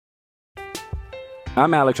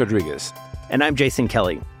I'm Alex Rodriguez. And I'm Jason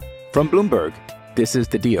Kelly. From Bloomberg, this is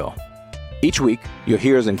The Deal. Each week, you'll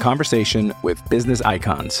hear us in conversation with business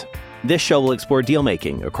icons. This show will explore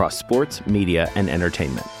deal-making across sports, media, and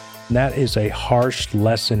entertainment. That is a harsh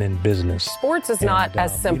lesson in business. Sports is not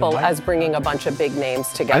as simple as bringing a bunch of big names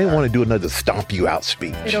together. I didn't want to do another stomp you out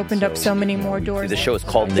speech. It opened up so many more doors. The show is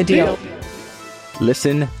called The Deal.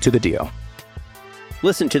 Listen to The Deal.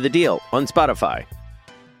 Listen to The Deal on Spotify.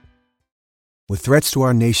 With threats to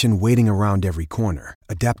our nation waiting around every corner,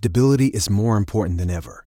 adaptability is more important than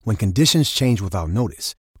ever. When conditions change without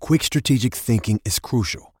notice, quick strategic thinking is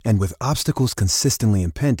crucial. And with obstacles consistently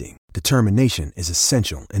impending, determination is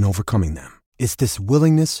essential in overcoming them. It's this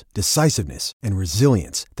willingness, decisiveness, and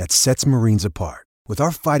resilience that sets Marines apart. With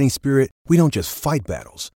our fighting spirit, we don't just fight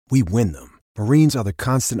battles, we win them. Marines are the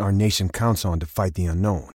constant our nation counts on to fight the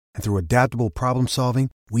unknown. And through adaptable problem solving,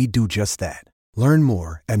 we do just that. Learn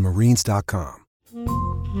more at marines.com.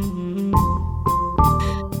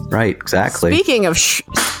 Right, exactly. Speaking of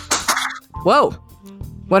whoa,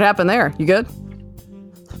 what happened there? You good?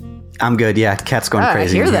 I'm good. Yeah, cat's going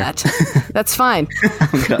crazy. I hear that. That's fine.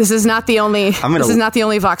 This is not the only. This is not the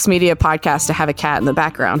only Vox Media podcast to have a cat in the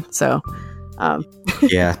background. So,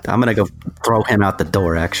 yeah, I'm gonna go throw him out the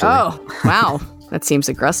door. Actually. Oh wow, that seems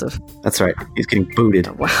aggressive. That's right. He's getting booted.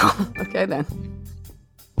 Wow. Okay then.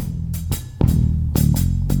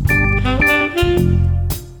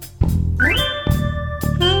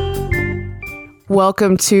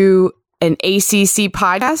 Welcome to an ACC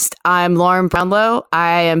podcast. I'm Lauren Brownlow.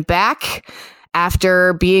 I am back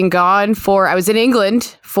after being gone I was in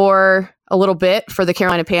England for a little bit for the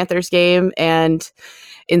Carolina Panthers game and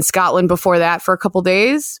in Scotland before that for a couple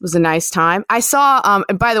days. It was a nice time. I saw,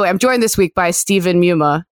 and by the way, I'm joined this week by Stephen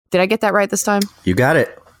Muma. Did I get that right this time? You got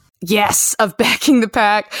it. Yes, of Backing the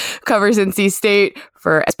Pack, covers NC State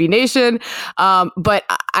for SB Nation. But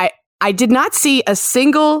I did not see a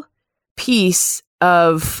single piece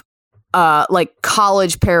of like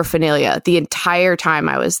college paraphernalia the entire time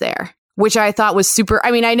I was there, which I thought was super.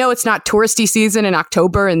 I mean, I know it's not touristy season in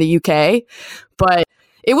October in the UK, but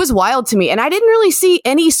it was wild to me. And I didn't really see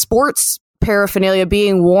any sports paraphernalia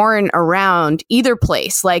being worn around either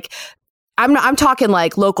place. Like I'm talking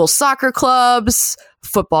like local soccer clubs,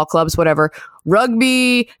 football clubs, whatever,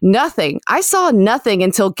 rugby, nothing. I saw nothing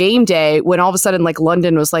until game day when all of a sudden like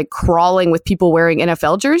London was like crawling with people wearing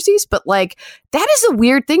NFL jerseys. But like that is a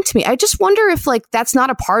weird thing to me. I just wonder if like that's not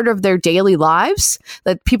a part of their daily lives,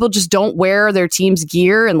 that people just don't wear their team's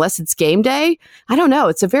gear unless it's game day. I don't know.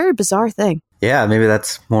 It's a very bizarre thing. Yeah, maybe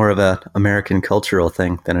that's more of an American cultural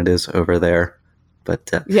thing than it is over there.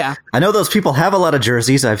 But yeah, I know those people have a lot of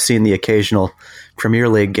jerseys. I've seen the occasional Premier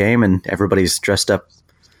League game and everybody's dressed up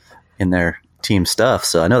in their team stuff.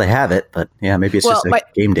 So I know they have it, but yeah, maybe it's just a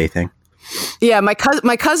game day thing. Yeah, my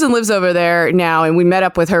cousin lives over there now, and we met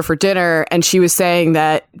up with her for dinner, and she was saying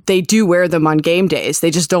that they do wear them on game days.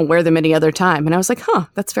 They just don't wear them any other time. And I was like, huh,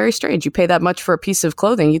 that's very strange. You pay that much for a piece of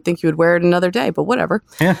clothing. You'd think you would wear it another day, but whatever.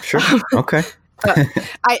 Yeah, sure. Okay.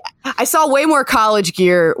 I saw way more college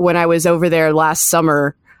gear when I was over there last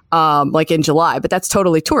summer, like in July, but that's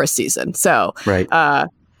totally tourist season. So, right.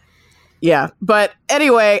 Yeah. But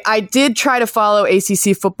anyway, I did try to follow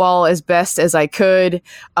ACC football as best as I could.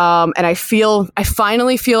 And I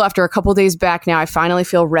finally feel after a couple days back now, I finally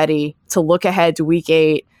feel ready to look ahead to week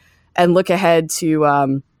 8 and look ahead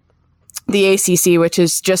to, the ACC, which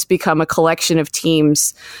has just become a collection of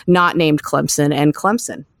teams not named Clemson and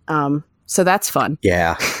Clemson. So that's fun.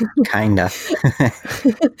 Yeah, kind of.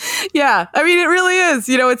 Yeah, I mean, it really is.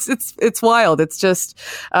 You know, it's wild. It's just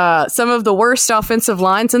some of the worst offensive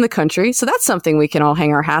lines in the country. So that's something we can all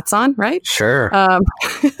hang our hats on, right? Sure.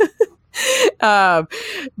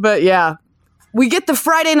 But yeah, we get the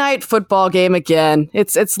Friday night football game again.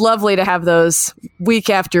 It's lovely to have those week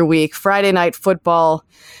after week. Friday night football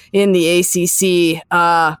in the ACC.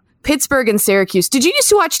 Pittsburgh and Syracuse. Did you used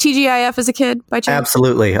to watch TGIF as a kid by chance?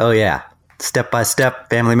 Absolutely. Oh yeah. Step by Step,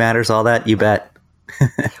 Family Matters, all that. You bet.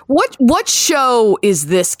 What show is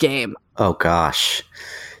this game? Oh gosh,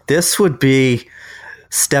 this would be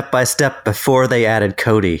Step by Step before they added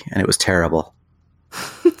Cody, and it was terrible.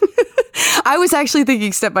 I was actually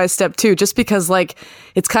thinking Step by Step too, just because like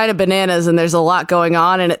it's kind of bananas and there's a lot going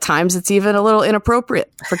on, and at times it's even a little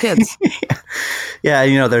inappropriate for kids. Yeah,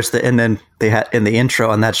 you know, and then they had in the intro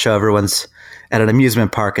on that show, everyone's at an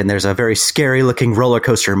amusement park and there's a very scary looking roller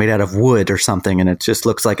coaster made out of wood or something, and it just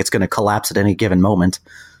looks like it's going to collapse at any given moment.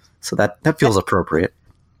 So that feels appropriate.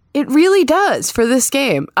 It really does for this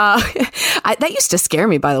game. That used to scare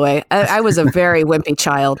me, by the way. I was a very wimpy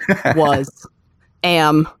child.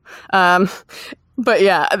 Am. But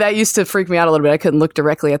yeah, that used to freak me out a little bit. I couldn't look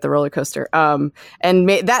directly at the roller coaster. And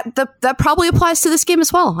that probably applies to this game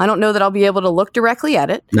as well. I don't know that I'll be able to look directly at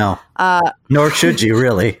it. No, nor should you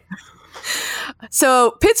really.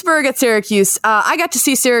 So Pittsburgh at Syracuse. I got to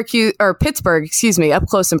see Pittsburgh, up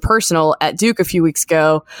close and personal at Duke a few weeks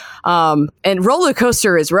ago. And roller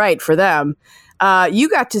coaster is right for them. You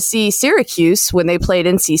got to see Syracuse when they played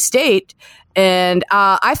NC State. And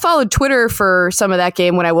I followed Twitter for some of that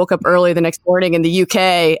game when I woke up early the next morning in the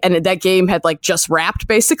UK, and that game had like just wrapped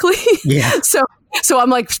basically. Yeah. So I'm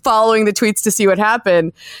like following the tweets to see what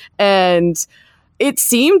happened, and it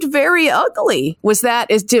seemed very ugly. Was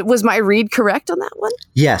my read correct on that one?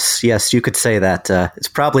 Yes, you could say that. It's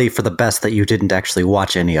probably for the best that you didn't actually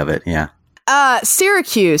watch any of it. Yeah.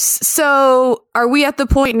 Syracuse. So are we at the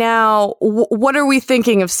point now? What are we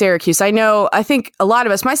thinking of Syracuse? I think a lot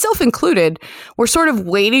of us, myself included, we're sort of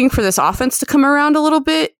waiting for this offense to come around a little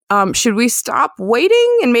bit. Should we stop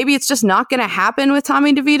waiting? And maybe it's just not going to happen with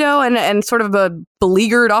Tommy DeVito and sort of a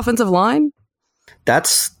beleaguered offensive line?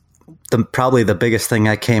 That's probably the biggest thing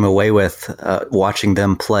I came away with watching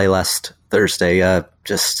them play last Thursday.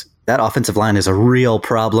 Just that offensive line is a real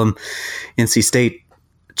problem. NC State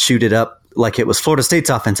chewed it up like it was Florida State's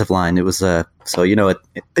offensive line. It was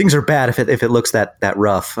things are bad if it looks that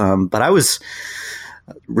rough. But I was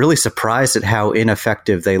really surprised at how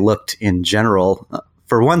ineffective they looked in general.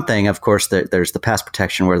 For one thing, of course, there's the pass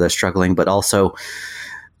protection where they're struggling, but also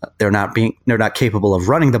they're not capable of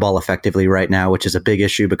running the ball effectively right now, which is a big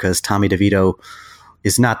issue because Tommy DeVito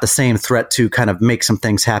is not the same threat to kind of make some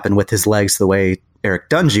things happen with his legs the way Eric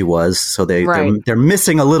Dungey was. So they're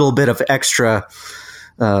missing a little bit of extra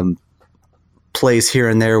plays here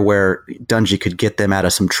and there where Dungey could get them out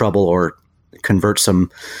of some trouble or convert some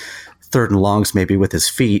third and longs maybe with his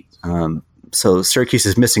feet. So Syracuse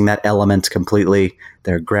is missing that element completely.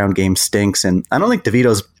 Their ground game stinks. And I don't think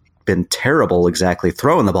DeVito's been terrible exactly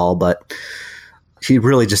throwing the ball, but he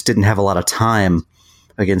really just didn't have a lot of time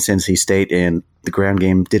against NC State, and the ground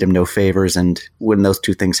game did him no favors. And when those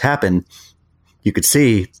two things happen, you could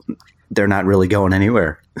see they're not really going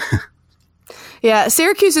anywhere. Yeah,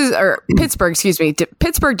 Pittsburgh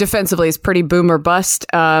defensively is pretty boom or bust,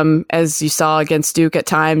 as you saw against Duke at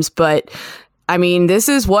times. But, I mean, this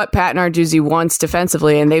is what Pat Narduzzi wants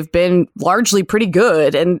defensively, and they've been largely pretty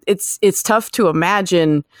good. And it's tough to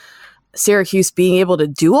imagine Syracuse being able to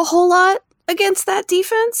do a whole lot against that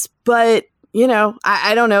defense. But,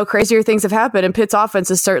 I don't know. Crazier things have happened, and Pitt's offense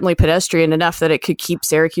is certainly pedestrian enough that it could keep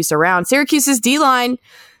Syracuse around. Syracuse's D-line,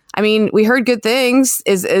 I mean, we heard good things.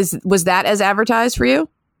 Was that as advertised for you?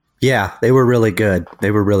 Yeah, they were really good.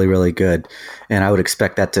 They were really, really good. And I would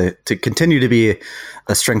expect that to continue to be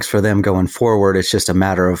a strength for them going forward. It's just a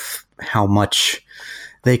matter of how much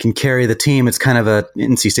they can carry the team. It's kind of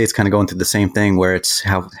NC State's kind of going through the same thing where it's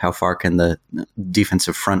how far can the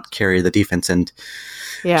defensive front carry the defense and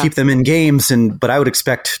keep them in games. But I would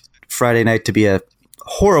expect Friday night to be a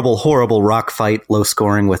horrible, horrible rock fight, low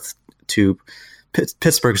scoring with two.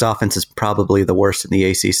 Pittsburgh's offense is probably the worst in the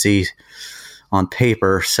ACC on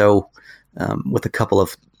paper. So with a couple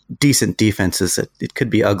of decent defenses, it could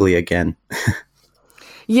be ugly again.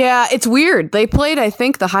 Yeah, it's weird. They played, I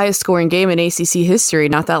think, the highest scoring game in ACC history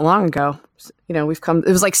not that long ago. It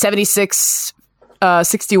was like 76-61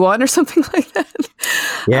 or something like that.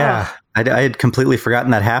 Yeah, I had completely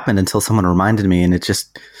forgotten that happened until someone reminded me, and it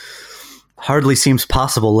just hardly seems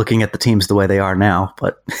possible looking at the teams the way they are now.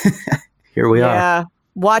 But here we are. Yeah.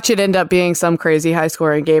 Watch it end up being some crazy high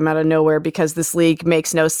scoring game out of nowhere because this league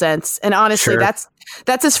makes no sense. And honestly, that's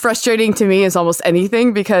as frustrating to me as almost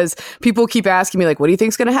anything, because people keep asking me, like, what do you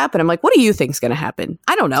think's going to happen? I'm like, what do you think's going to happen?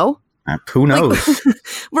 I don't know. Who knows?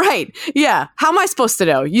 Right. Yeah. How am I supposed to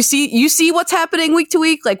know? You see what's happening week to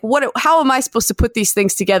week? Like, how am I supposed to put these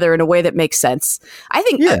things together in a way that makes sense? I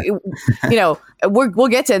think, we'll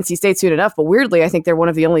get to NC State soon enough, but weirdly, I think they're one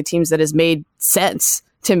of the only teams that has made sense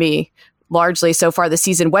to me largely so far this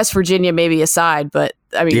season. West Virginia maybe aside, but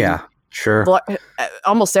I mean, yeah, sure.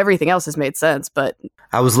 Almost everything else has made sense. But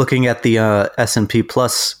I was looking at the S&P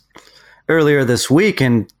Plus earlier this week,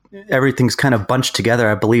 and everything's kind of bunched together.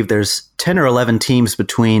 I believe there's 10 or 11 teams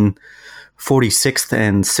between 46th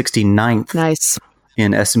and 69th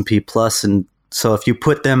in S&P Plus. And so if you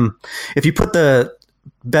put the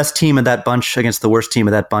best team of that bunch against the worst team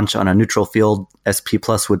of that bunch on a neutral field, SP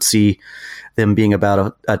Plus would see them being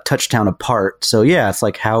about a touchdown apart. So yeah, it's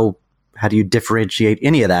like how do you differentiate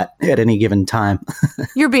any of that at any given time?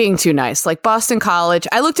 You're being too nice. Like Boston College,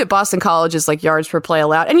 I looked at Boston College's like yards per play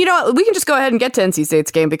allowed, and we can just go ahead and get to NC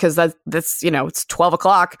State's game because that's it's 12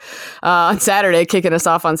 o'clock on Saturday, kicking us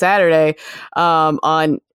off on Saturday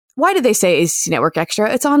on why do they say ACC Network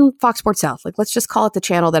Extra? It's on Fox Sports South. Like, let's just call it the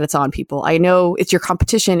channel that it's on, people. I know it's your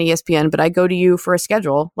competition, ESPN, but I go to you for a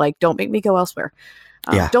schedule. Like, don't make me go elsewhere.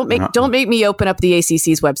 Don't make me open up the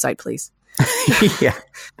ACC's website, please. Yeah.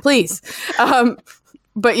 Please.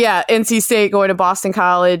 But yeah, NC State going to Boston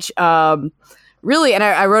College. Really, and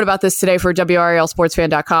I wrote about this today for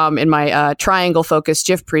WRALSportsFan.com in my triangle focused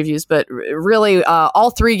GIF previews, but really all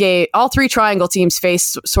three triangle teams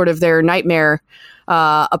face sort of their nightmare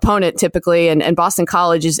opponent typically, and Boston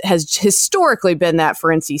College has historically been that for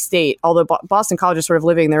NC State, although Boston College is sort of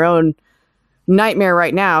living their own nightmare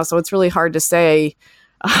right now, so it's really hard to say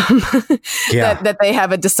that they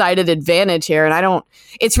have a decided advantage here. And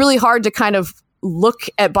it's really hard to kind of look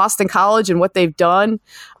at Boston College and what they've done.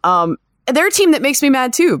 They're a team that makes me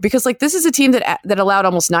mad too, because like this is a team that allowed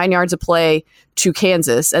almost 9 yards of play to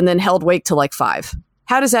Kansas and then held Wake to like 5.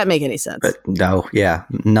 How does that make any sense? No,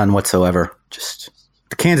 none whatsoever. Just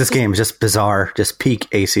the Kansas game is just bizarre. Just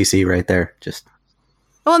peak ACC right there.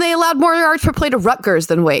 Well, and they allowed more yards per play to Rutgers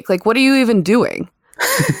than Wake. Like, what are you even doing?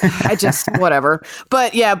 Whatever.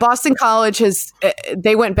 But yeah, Boston College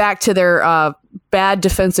they went back to their bad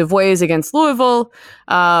defensive ways against Louisville,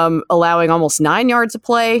 allowing almost 9 yards of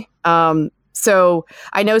play. So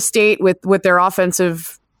I know State with their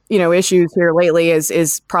offensive, issues here lately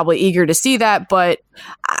is probably eager to see that, but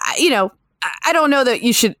I don't know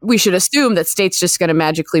that we should assume that State's just going to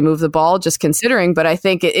magically move the ball, just considering, but I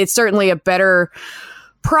think it's certainly a better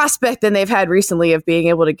prospect than they've had recently of being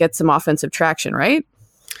able to get some offensive traction, right?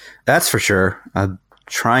 That's for sure. I'm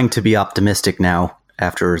trying to be optimistic now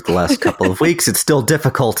after the last couple of weeks. It's still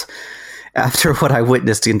difficult after what I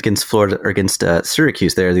witnessed against Florida or against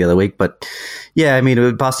Syracuse there the other week. But yeah, I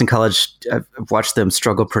mean, Boston College, I've watched them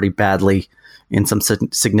struggle pretty badly in some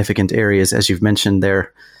significant areas, as you've mentioned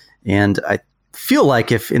there. And I feel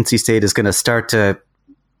like if NC State is going to start to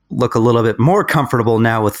look a little bit more comfortable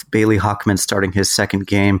now with Bailey Hockman starting his second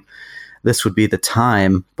game, this would be the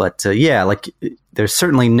time. But there's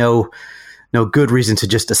certainly no good reason to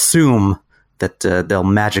just assume that they'll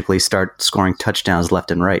magically start scoring touchdowns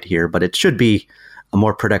left and right here. But it should be a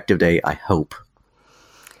more productive day, I hope.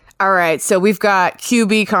 All right, so we've got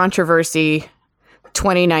QB controversy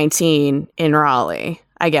 2019 in Raleigh,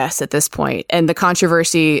 I guess, at this point. And the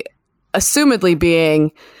controversy assumedly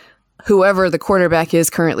being whoever the quarterback is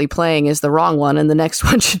currently playing is the wrong one and the next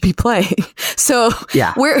one should be playing. So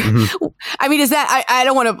yeah, I mean, is that, I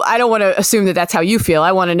don't want to assume that that's how you feel.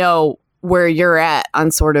 I want to know where you're at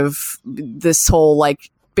on sort of this whole,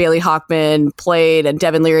 like, Bailey Hockman played and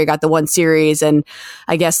Devin Leary got the one series and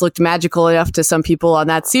I guess looked magical enough to some people on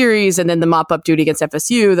that series. And then the mop-up duty against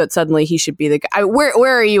FSU that suddenly he should be the guy. Where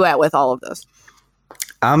are you at with all of this?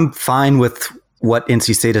 I'm fine with what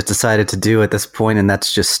NC State has decided to do at this point, and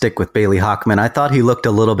that's just stick with Bailey Hockman. I thought he looked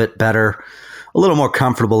a little bit better, a little more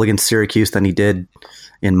comfortable against Syracuse than he did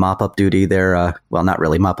in mop-up duty there. Well, not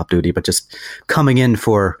really mop-up duty, but just coming in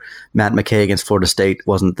for Matt McKay against Florida State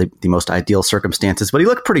wasn't the most ideal circumstances, but he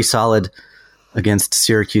looked pretty solid against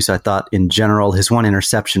Syracuse, I thought, in general. His one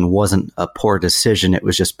interception wasn't a poor decision. It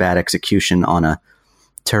was just bad execution on a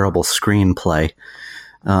terrible screenplay.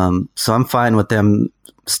 So I'm fine with them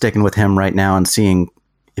sticking with him right now and seeing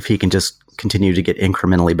if he can just continue to get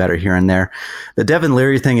incrementally better here and there. The Devin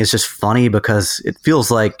Leary thing is just funny because it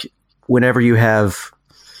feels like whenever you have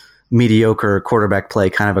mediocre quarterback play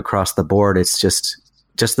kind of across the board, it's just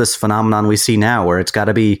this phenomenon we see now where it's got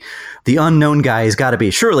to be the unknown guy. Has got to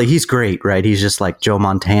be, surely he's great, right? He's just like Joe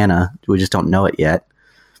Montana. We just don't know it yet.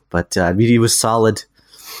 But he was solid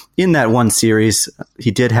in that one series.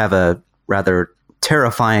 He did have a rather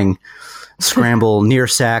terrifying scramble, near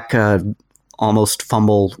sack, almost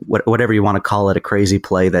fumble, whatever you want to call it, a crazy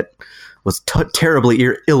play that was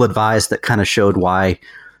terribly ill-advised that kind of showed why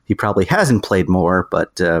he probably hasn't played more,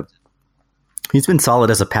 but he's been solid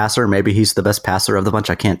as a passer. Maybe he's the best passer of the bunch.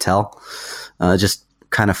 I can't tell. Just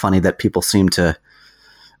kind of funny that people seem to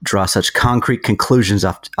draw such concrete conclusions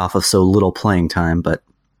off of so little playing time, but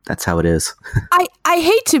that's how it is. I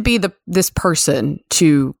hate to be this person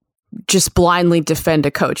to just blindly defend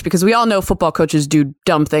a coach, because we all know football coaches do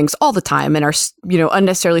dumb things all the time and are,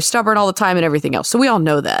 unnecessarily stubborn all the time and everything else. So we all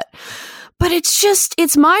know that. But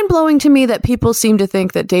it's mind blowing to me that people seem to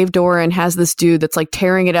think that Dave Doeren has this dude that's like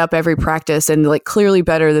tearing it up every practice and like clearly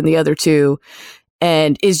better than the other two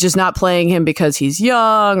and is just not playing him because he's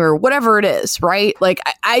young or whatever it is. Right. Like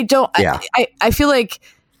I feel like,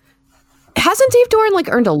 hasn't Dave Doeren like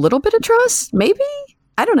earned a little bit of trust? Maybe.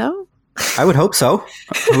 I don't know. I would hope so.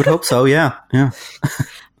 Yeah.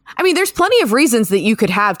 I mean, there's plenty of reasons that you could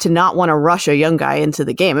have to not want to rush a young guy into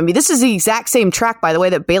the game. I mean, this is the exact same track, by the way,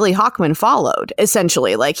 that Bailey Hockman followed,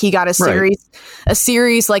 essentially. Like, he got a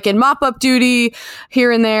series like in mop-up duty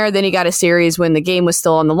here and there. Then he got a series when the game was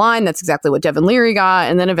still on the line. That's exactly what Devin Leary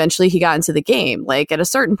got. And then eventually he got into the game. Like, at a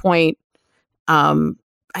certain point,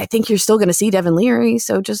 I think you're still going to see Devin Leary,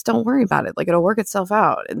 so just don't worry about it. Like, it'll work itself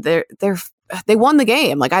out. They won the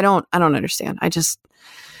game. Like, I don't understand. I just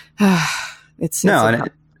it's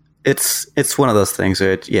one of those things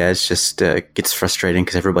where it's just gets frustrating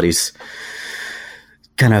because everybody's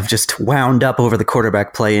kind of just wound up over the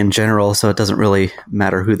quarterback play in general. So it doesn't really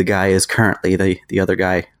matter who the guy is currently. The other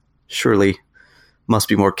guy surely must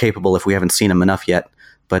be more capable if we haven't seen him enough yet.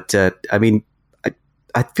 But I mean,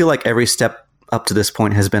 I feel like every step up to this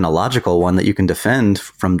point has been a logical one that you can defend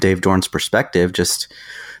from Dave Dorn's perspective. Just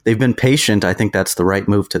they've been patient. I think that's the right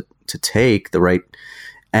move to take, the right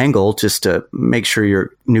angle, just to make sure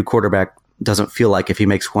your new quarterback doesn't feel like if he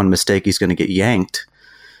makes one mistake, he's going to get yanked.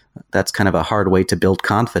 That's kind of a hard way to build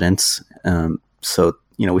confidence. So,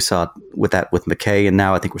 we saw with that with McKay, and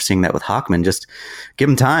now I think we're seeing that with Hockman. Just give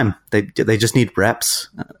them time. They just need reps.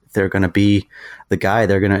 They're going to be the guy.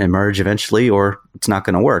 They're going to emerge eventually, or it's not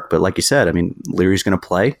going to work. But like you said, I mean, Leary's going to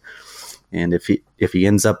play, and if he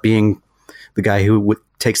ends up being the guy who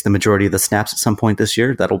takes the majority of the snaps at some point this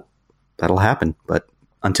year, that'll happen. But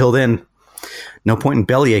until then, no point in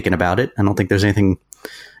belly aching about it. I don't think there's anything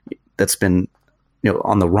that's been,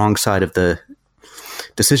 on the wrong side of the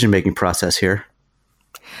decision-making process here.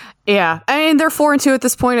 Yeah. I mean, they're 4-2 at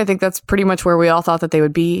this point. I think that's pretty much where we all thought that they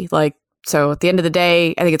would be. Like, so at the end of the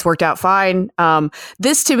day, I think it's worked out fine.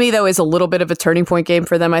 This to me, though, is a little bit of a turning point game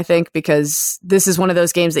for them, I think, because this is one of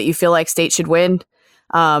those games that you feel like State should win.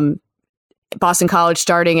 Boston College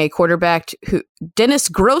starting a quarterback who Dennis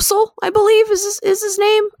Grossel, I believe is his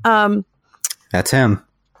name. That's him.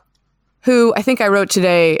 Who I think I wrote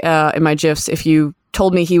today in my GIFs. If you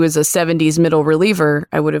told me he was a 70s middle reliever,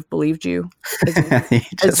 I would have believed you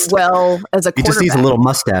as well as a quarterback. He just needs a little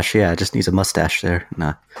mustache. Yeah, just needs a mustache there.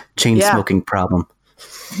 And chain smoking problem.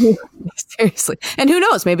 Seriously. And who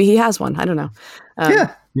knows? Maybe he has one. I don't know.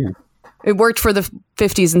 Yeah. It worked for the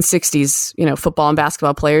 50s and 60s, football and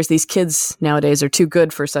basketball players. These kids nowadays are too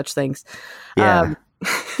good for such things. Yeah.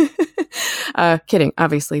 Kidding,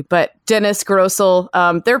 obviously. But Dennis Grossel,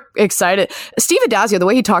 they're excited. Steve Addazio, the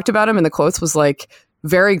way he talked about him in the quotes was like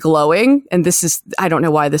very glowing. And I don't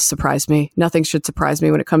know why this surprised me. Nothing should surprise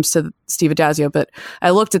me when it comes to Steve Addazio. But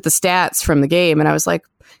I looked at the stats from the game and I was like,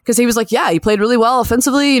 because he was like, yeah, he played really well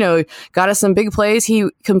offensively, got us some big plays. He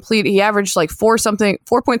averaged like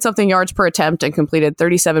 4-point something yards per attempt and completed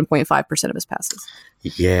 37.5% of his passes.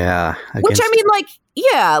 Yeah. Which I mean,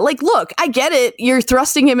 look, I get it. You're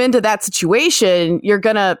thrusting him into that situation. You're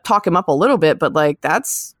going to talk him up a little bit, but like,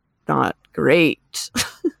 that's not great.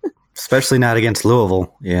 Especially not against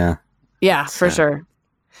Louisville. Yeah. Yeah, for sure.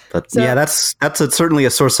 But that's certainly a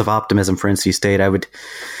source of optimism for NC State. I would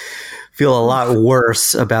feel a lot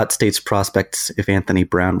worse about State's prospects if Anthony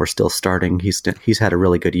Brown were still starting. He's had a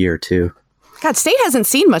really good year too. God, State hasn't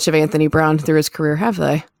seen much of Anthony Brown through his career, have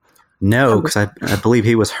they? No, because I believe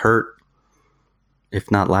he was hurt,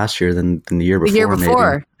 if not last year, then the year before. The year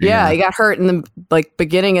before, maybe. Yeah, he got hurt in the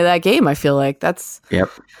beginning of that game. I feel like that's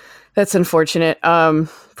unfortunate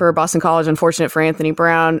for Boston College. Unfortunate for Anthony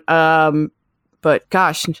Brown. But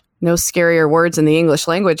gosh, no scarier words in the English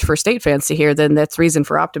language for State fans to hear than that's reason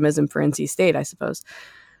for optimism for NC State, I suppose.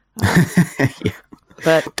 Yeah.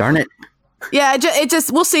 But darn it. Yeah, it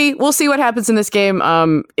just we'll see what happens in this game.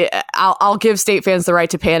 I'll give State fans the right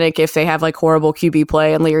to panic if they have like horrible QB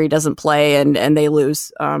play and Leary doesn't play and they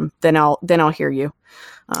lose. Then I'll hear you.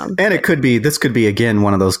 And this could be again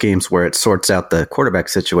one of those games where it sorts out the quarterback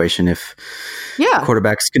situation. If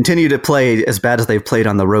quarterbacks continue to play as bad as they've played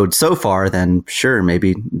on the road so far, then sure,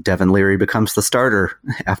 maybe Devin Leary becomes the starter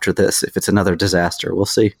after this. If it's another disaster, we'll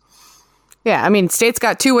see. Yeah, I mean, State's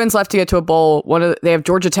got 2 wins left to get to a bowl. They have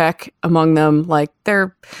Georgia Tech among them. Like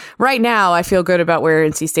they're right now, I feel good about where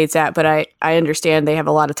NC State's at, but I understand they have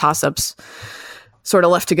a lot of toss-ups sort of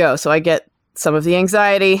left to go. So I get some of the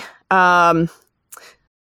anxiety. I'm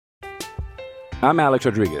Alex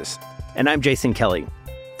Rodriguez. And I'm Jason Kelly.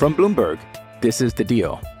 From Bloomberg, this is The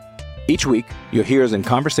Deal. Each week, you'll hear us in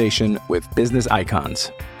conversation with business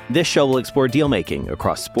icons. This show will explore deal-making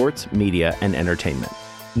across sports, media, and entertainment.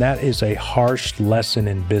 That is a harsh lesson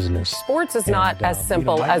in business. Sports is not as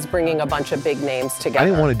simple as bringing a bunch of big names together. I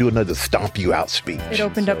didn't want to do another stomp you out speech. It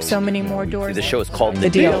opened up so many more doors. The show is called The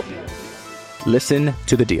Deal. Listen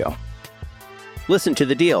to The Deal. Listen to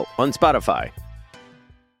The Deal on Spotify.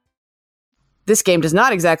 this game does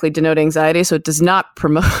not exactly denote anxiety, so it does not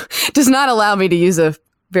allow me to use a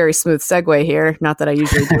very smooth segue here. Not that I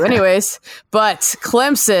usually do anyways, but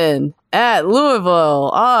Clemson at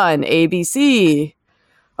Louisville on ABC.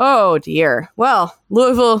 Oh dear. Well,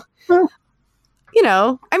 Louisville, you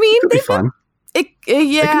know, I mean, It'd be fun. Yeah,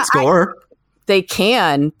 They can score. they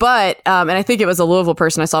can, but and I think it was a Louisville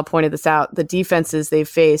person I saw pointed this out. The defenses they've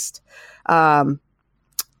faced, a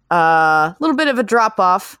little bit of a drop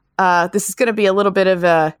off. This is going to be a little bit of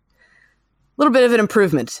an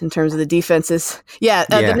improvement in terms of the defenses.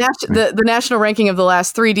 The national ranking of the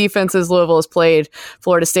last 3 defenses Louisville has played: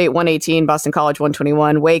 Florida State 118, Boston College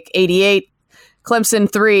 121, Wake 88, Clemson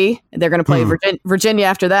 3. They're going to play Virginia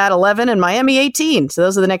after that 11, and Miami 18. So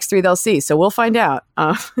those are the next 3 they'll see. So we'll find out.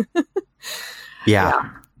 Yeah,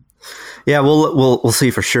 we'll see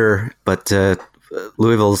for sure. But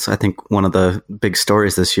Louisville's, I think, one of the big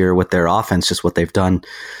stories this year with their offense, just what they've done.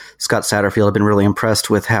 Scott Satterfield, I've been really impressed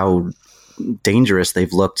with how dangerous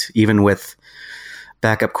they've looked, even with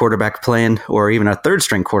backup quarterback playing, or even a third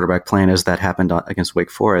string quarterback playing, as that happened against Wake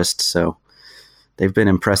Forest. So they've been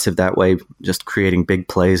impressive that way, just creating big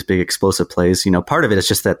plays, big explosive plays. You know, part of it is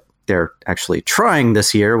just that they're actually trying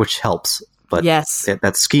this year, which helps. But yes,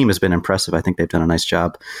 that scheme has been impressive. I think they've done a nice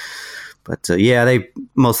job. But they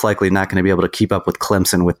most likely not going to be able to keep up with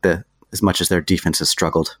Clemson with as much as their defense has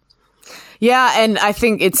struggled. Yeah, and I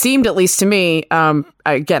think it seemed, at least to me,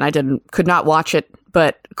 again, I could not watch it,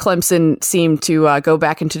 but Clemson seemed to go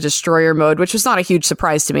back into destroyer mode, which was not a huge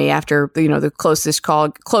surprise to me after the close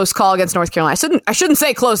call against North Carolina. I shouldn't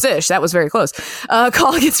say close-ish. That was very close.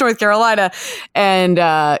 Call against North Carolina,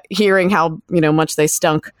 and hearing how much they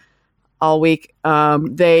stunk all week.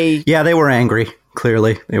 They were angry.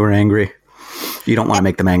 Clearly, they were angry. You don't want to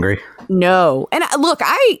make them angry. No, and look,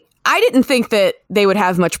 I didn't think that they would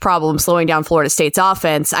have much problem slowing down Florida State's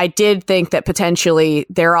offense. I did think that potentially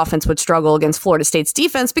their offense would struggle against Florida State's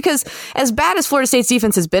defense, because as bad as Florida State's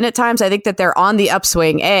defense has been at times, I think that they're on the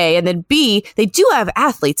upswing, A, and then B, they do have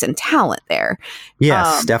athletes and talent there.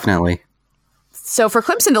 Yes, definitely. So for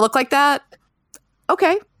Clemson to look like that,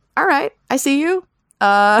 okay, all right, I see you.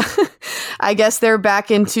 I guess they're back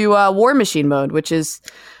into war machine mode, which is...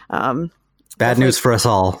 bad news for us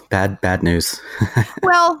all. Bad news.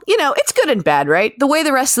 Well, it's good and bad, right? The way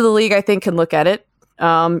the rest of the league, I think, can look at it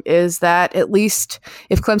is that at least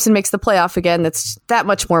if Clemson makes the playoff again, that's that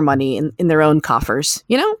much more money in their own coffers.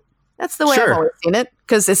 That's the way I've always seen it,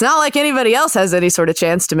 because it's not like anybody else has any sort of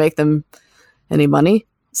chance to make them any money.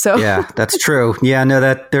 So yeah, that's true. Yeah, no,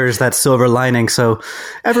 that there's that silver lining. So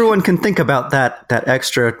everyone can think about that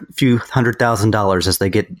extra few $100,000 as they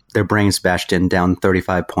get their brains bashed in down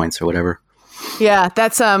 35 points or whatever. Yeah,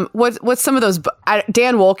 that's what's some of those.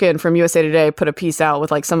 Dan Wolken from USA Today put a piece out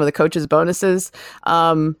with like some of the coaches' bonuses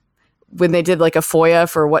when they did like a FOIA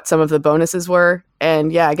for what some of the bonuses were.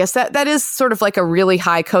 And yeah, I guess that is sort of like a really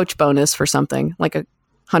high coach bonus for something like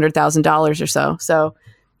 $100,000 or so. So,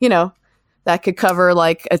 that could cover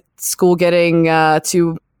like a school getting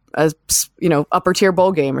to a upper tier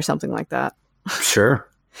bowl game or something like that. Sure.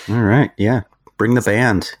 All right. Yeah. Bring the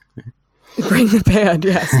band. Bring the band.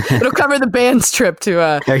 Yes, it'll cover the band's trip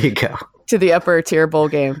to. There you go. To the upper tier bowl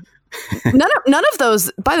game. None of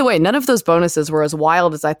those. By the way, none of those bonuses were as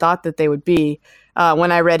wild as I thought that they would be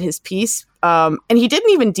when I read his piece. And he didn't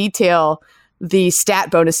even detail the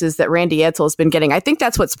stat bonuses that Randy Edsall has been getting. I think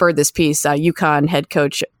that's what spurred this piece. UConn head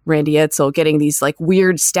coach Randy Edsall getting these like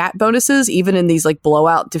weird stat bonuses, even in these like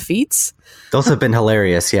blowout defeats. Those have been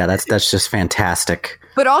hilarious. Yeah, that's just fantastic.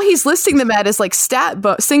 But all he's listing them at is like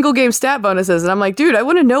single game stat bonuses. And I'm like, dude, I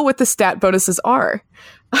want to know what the stat bonuses are.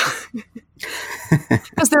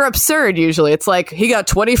 Because they're absurd usually. It's like, he got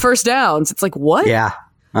 20 first downs. It's like, what? Yeah.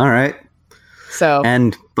 All right. So,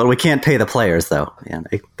 but we can't pay the players though. Yeah,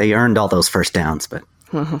 they earned all those first downs, but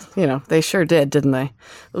they sure did, didn't they?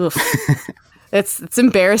 Oof. It's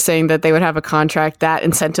embarrassing that they would have a contract that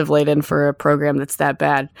incentive laden for a program that's that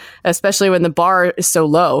bad, especially when the bar is so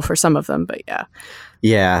low for some of them. But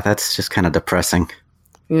yeah, that's just kind of depressing.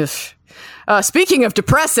 Oof. Speaking of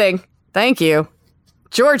depressing, thank you,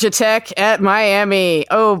 Georgia Tech at Miami.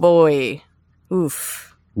 Oh boy,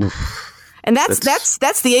 oof. And that's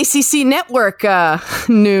the ACC network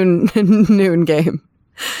noon game.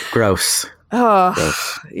 Gross. Oh,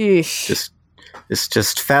 gross.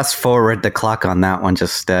 Just fast forward the clock on that one.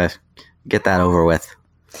 Just get that over with.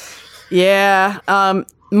 Yeah,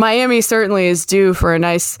 Miami certainly is due for a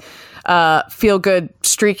nice feel good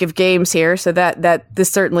streak of games here. So that this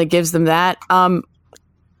certainly gives them that.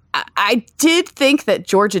 I did think that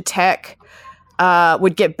Georgia Tech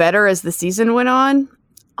would get better as the season went on.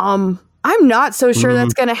 I'm not so sure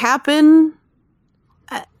that's going to happen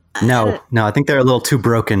No, I think they're a little too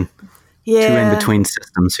broken. Yeah. Too in between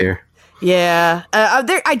systems here. Yeah.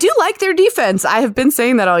 I do like their defense. I have been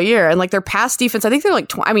saying that all year. And like their pass defense, I think they're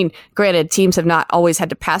like, granted, teams have not always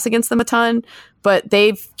had to pass against them a ton, but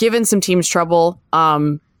they've given some teams trouble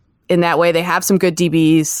in that way. They have some good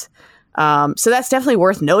DBs. So that's definitely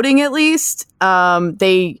worth noting at least.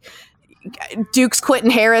 Duke's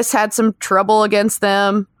Quentin Harris had some trouble against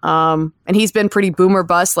them. And he's been pretty boom or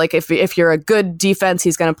bust. Like if you're a good defense,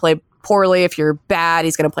 he's going to play poorly. If you're bad,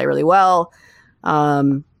 he's going to play really well.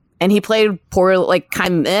 And he played poor, like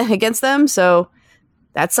kind of against them. So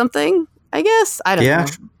that's something, I guess. I don't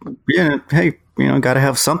know. Yeah. Hey, got to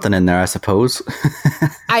have something in there, I suppose.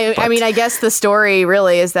 I mean, I guess the story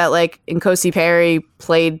really is that like Nkosi Perry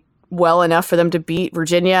played well enough for them to beat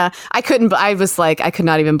Virginia. I could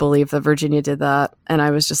not even believe that Virginia did that. And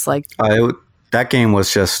I was just like, that game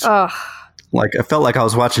was just like, I felt like I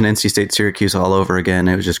was watching NC State Syracuse all over again.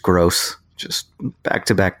 It was just gross, just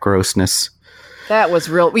back-to-back grossness. That was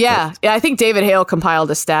real. Yeah. I think David Hale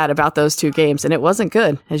compiled a stat about those two games, and it wasn't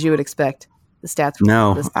good, as you would expect. The stats.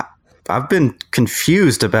 No, I've been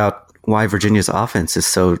confused about why Virginia's offense is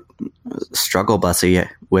so struggle bussy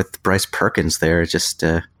with Bryce Perkins there. Just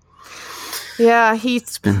he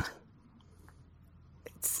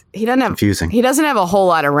doesn't have confusing. He doesn't have a whole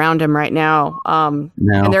lot around him right now. No.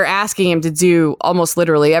 And they're asking him to do almost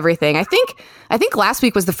literally everything. I think last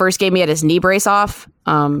week was the first game he had his knee brace off.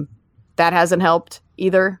 That hasn't helped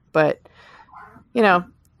either, but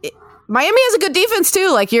Miami has a good defense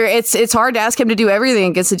too. Like it's hard to ask him to do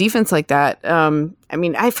everything against a defense like that. I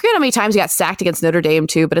mean, I forget how many times he got sacked against Notre Dame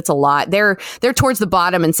too, but it's a lot. They're towards the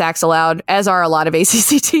bottom in sacks allowed, as are a lot of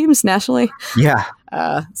ACC teams nationally. Yeah.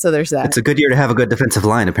 So there's that. It's a good year to have a good defensive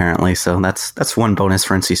line, apparently. So that's one bonus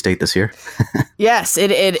for NC State this year. Yes,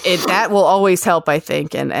 it that will always help, I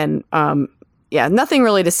think. And nothing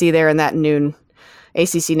really to see there in that noon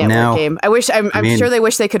ACC network game. I'm sure they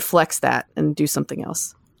wish they could flex that and do something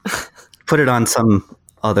else. Put it on some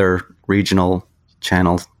other regional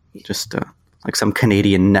channel, just like some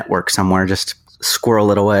Canadian network somewhere, just squirrel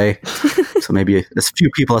it away. So maybe as few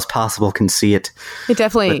people as possible can see it. It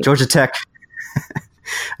definitely. But Georgia Tech,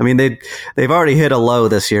 I mean, they've already hit a low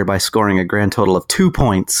this year by scoring a grand total of 2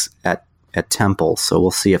 points at Temple. So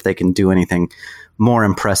we'll see if they can do anything more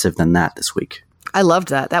impressive than that this week. I loved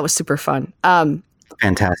that. That was super fun.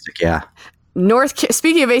 Fantastic, yeah.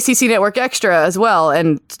 Speaking of ACC Network Extra as well,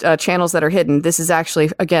 and channels that are hidden, this is actually,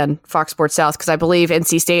 again, Fox Sports South, because I believe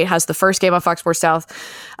NC State has the first game on Fox Sports South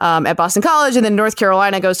at Boston College, and then North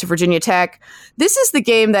Carolina goes to Virginia Tech. This is the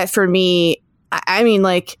game that, for me, I mean,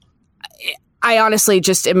 like, I honestly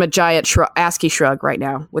just am a giant ASCII shrug right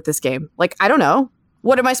now with this game. Like, I don't know.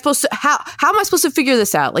 What am I supposed to, how am I supposed to figure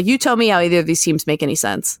this out? Like, you tell me how either of these teams make any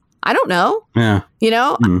sense. I don't know. Yeah.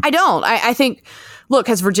 I don't. I think, look,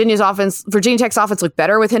 has Virginia Tech's offense looked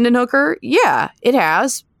better with Hendon Hooker? Yeah, it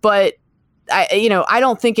has. But I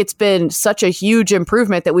don't think it's been such a huge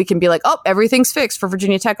improvement that we can be like, oh, everything's fixed for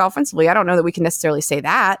Virginia Tech offensively. I don't know that we can necessarily say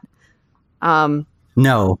that.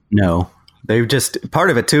 No. They just,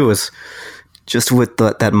 part of it too is just with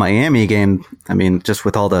that Miami game. I mean, just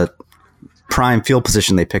with all the prime field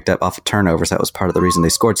position they picked up off of turnovers, that was part of the reason they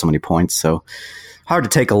scored so many points. So hard to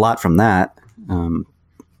take a lot from that.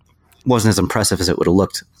 Wasn't as impressive as it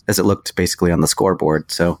looked basically on the scoreboard.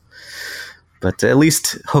 So, but at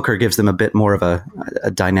least Hooker gives them a bit more of a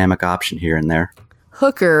dynamic option here and there.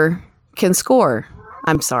 Hooker can score.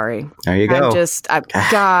 I'm sorry. There you go.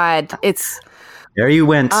 God, it's. There you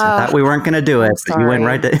went. I thought we weren't going to do it, but you went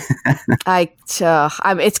right there. I'm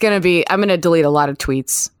going to delete a lot of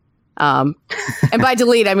tweets. And by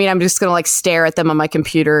delete, I mean, I'm just going to like stare at them on my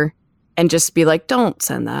computer and just be like, don't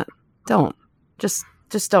send that. Don't. Just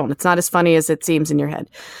don't. It's not as funny as it seems in your head.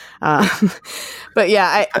 But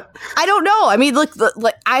yeah, I don't know. I mean, look,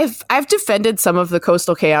 I've defended some of the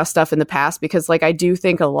Coastal Chaos stuff in the past because like I do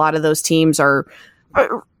think a lot of those teams are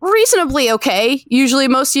reasonably okay, usually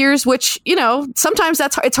most years, which, sometimes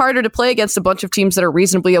it's harder to play against a bunch of teams that are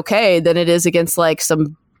reasonably okay than it is against like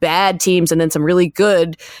some bad teams and then some really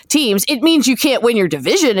good teams. It means you can't win your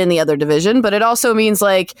division in the other division, but it also means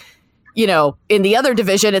like, in the other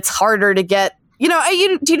division, it's harder to get, do you know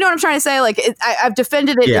what I'm trying to say? Like, I've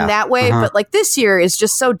defended it in that way, but like this year is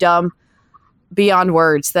just so dumb beyond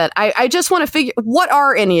words that I just want to figure, what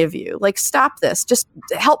are any of you? Like, stop this. Just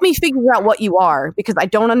help me figure out what you are, because I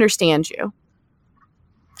don't understand you.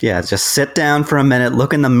 Yeah, just sit down for a minute,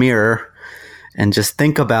 look in the mirror, and just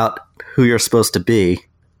think about who you're supposed to be,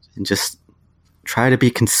 and just try to be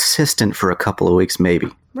consistent for a couple of weeks, maybe.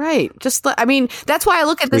 Right. That's why I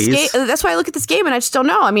look at this game. That's why I look at this game, and I just don't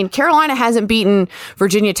know. I mean, Carolina hasn't beaten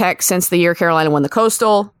Virginia Tech since the year Carolina won the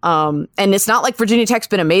Coastal. And it's not like Virginia Tech's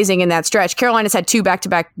been amazing in that stretch. Carolina's had 2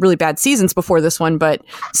 back-to-back really bad seasons before this one, but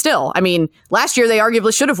still, I mean, last year they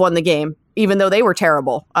arguably should have won the game, even though they were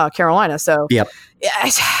terrible, Carolina. So, yep.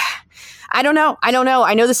 I don't know.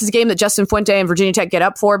 I know this is a game that Justin Fuente and Virginia Tech get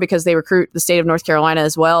up for because they recruit the state of North Carolina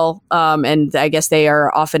as well. And I guess they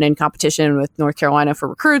are often in competition with North Carolina for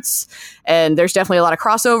recruits. And there's definitely a lot of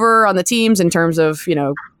crossover on the teams in terms of,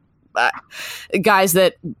 guys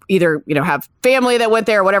that either, have family that went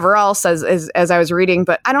there or whatever else as I was reading.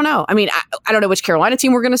 But I don't know. I mean, I don't know which Carolina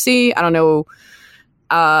team we're going to see. I don't know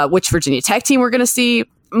which Virginia Tech team we're going to see.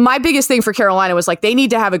 My biggest thing for Carolina was they need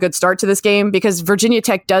to have a good start to this game because Virginia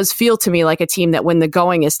Tech does feel to me like a team that when the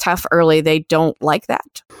going is tough early, they don't like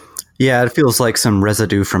that. Yeah, it feels like some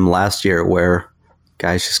residue from last year where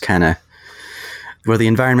guys just where the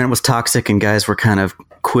environment was toxic and guys were kind of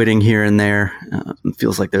quitting here and there. It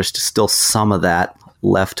feels like there's still some of that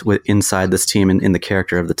left inside this team and in the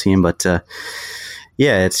character of the team. But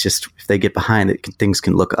it's just if they get behind it, things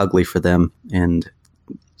can look ugly for them. And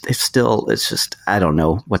it's just, I don't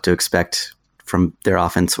know what to expect from their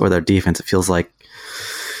offense or their defense. It feels like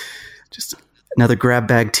just another grab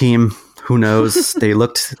bag team. Who knows? They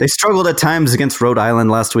struggled at times against Rhode Island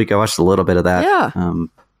last week. I watched a little bit of that. Yeah.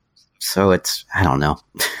 So I don't know.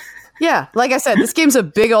 Yeah. Like I said, this game's a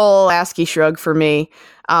big old ASCII shrug for me.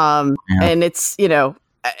 And it's,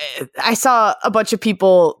 I saw a bunch of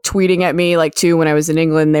people tweeting at me too, when I was in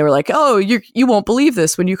England, they were like, oh, you won't believe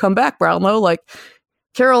this when you come back, Brownlow.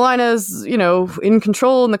 Carolina's, in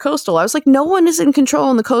control in the Coastal. I was like, no one is in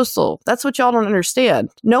control in the Coastal. That's what y'all don't understand.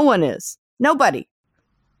 No one is. Nobody.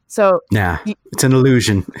 So yeah, it's an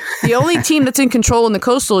illusion. The only team that's in control in the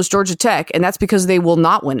Coastal is Georgia Tech, and that's because they will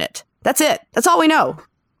not win it. That's it. That's all we know.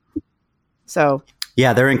 So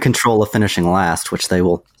yeah, they're in control of finishing last, which they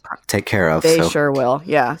will take care of. They sure will.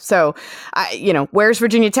 Yeah. So, where's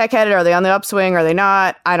Virginia Tech headed? Are they on the upswing? Are they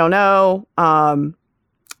not? I don't know.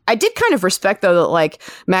 I did kind of respect, though, that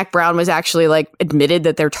Mac Brown was actually admitted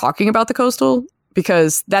that they're talking about the Coastal,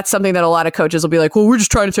 because that's something that a lot of coaches will be like, well, we're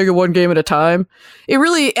just trying to take it one game at a time. I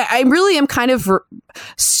really am kind of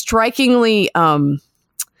strikingly,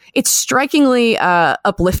 it's strikingly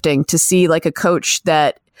uplifting to see a coach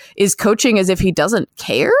that is coaching as if he doesn't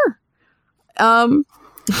care.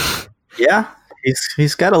 Yeah,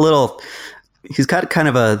 he's got kind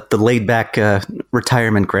of the laid back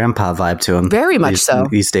retirement grandpa vibe to him. Very much so.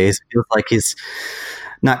 These days, it feels like he's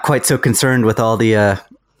not quite so concerned with all the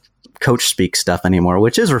coach speak stuff anymore,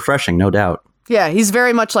 which is refreshing, no doubt. Yeah, he's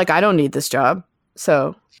very much I don't need this job.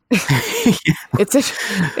 So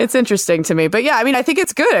it's interesting to me. But yeah, I mean, I think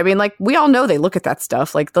it's good. I mean, we all know they look at that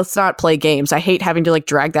stuff. Let's not play games. I hate having to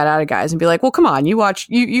drag that out of guys and be like, well, come on, you watch,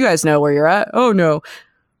 you guys know where you're at. Oh no,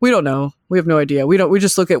 we don't know. We have no idea. We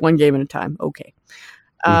just look at one game at a time. Okay.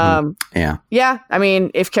 Yeah. I mean,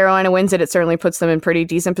 if Carolina wins it certainly puts them in pretty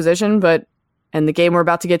decent position, and the game we're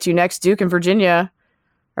about to get to next, Duke and Virginia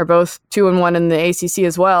are both 2-1 in the ACC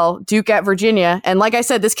as well. Duke at Virginia. And like I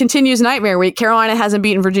said, this continues nightmare week. Carolina hasn't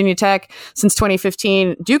beaten Virginia Tech since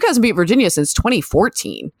 2015. Duke hasn't beaten Virginia since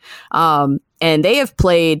 2014. And they have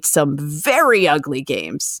played some very ugly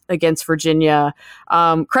games against Virginia.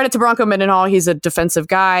 Credit to Bronco Mendenhall. He's a defensive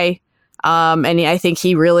guy. And I think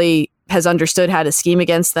he really has understood how to scheme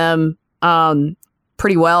against them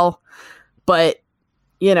pretty well. But,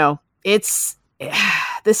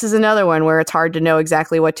 this is another one where it's hard to know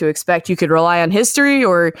exactly what to expect. You could rely on history,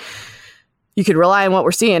 or you could rely on what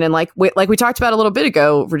we're seeing. And like we talked about a little bit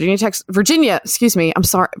ago, Virginia, excuse me. I'm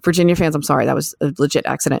sorry, Virginia fans. I'm sorry. That was a legit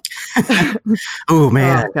accident. Oh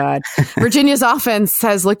man. Oh God. Virginia's offense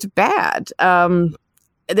has looked bad.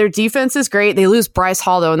 Their defense is great. They lose Bryce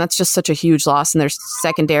Hall though, and that's just such a huge loss in their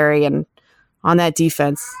secondary and on that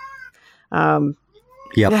defense.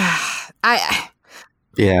 Yep.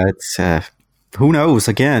 It's who knows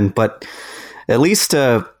again, but at least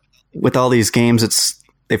with all these games,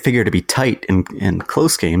 they figure to be tight and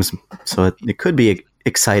close games, so it could be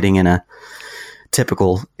exciting in a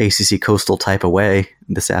typical ACC Coastal type of way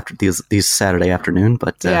these Saturday afternoon.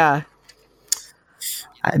 But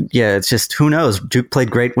it's just who knows. Duke played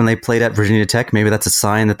great when they played at Virginia Tech. Maybe that's a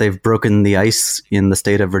sign that they've broken the ice in the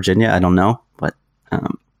state of Virginia. I don't know, but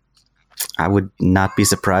I would not be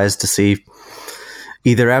surprised to see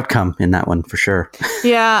either outcome in that one for sure.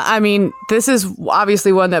 Yeah, I mean, this is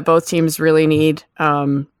obviously one that both teams really need.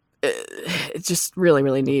 Just really,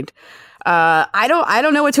 really need. I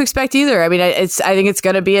don't know what to expect either. I mean, I think it's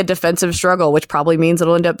going to be a defensive struggle, which probably means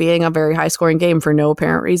it'll end up being a very high scoring game for no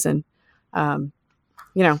apparent reason.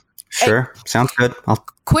 Sure. Sounds good.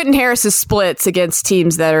 Quentin Harris's splits against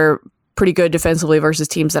teams that are pretty good defensively versus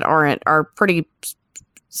teams that aren't are pretty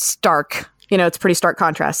stark. It's a pretty stark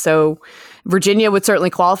contrast. So Virginia would certainly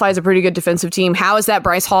qualify as a pretty good defensive team. How is that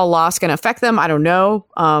Bryce Hall loss going to affect them? I don't know.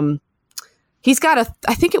 He's got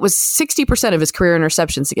I think it was 60% of his career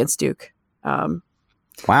interceptions against Duke.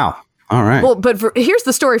 Wow. All right. Well, but here's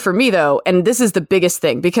the story for me, though, and this is the biggest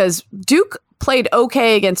thing, because Duke played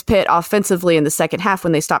okay against Pitt offensively in the second half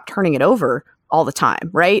when they stopped turning it over all the time,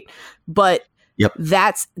 right? But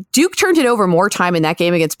Duke turned it over more time in that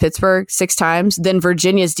game against Pittsburgh, 6 times, than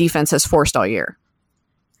Virginia's defense has forced all year.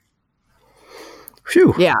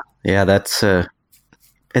 Phew. Yeah. Yeah, that's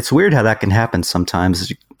it's weird how that can happen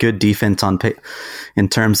sometimes. Good defense in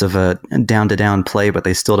terms of a down-to-down play, but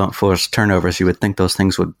they still don't force turnovers. You would think those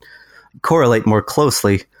things would correlate more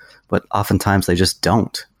closely, but oftentimes they just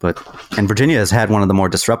don't. And Virginia has had one of the more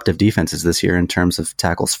disruptive defenses this year in terms of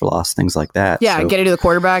tackles for loss, things like that. Yeah, getting to the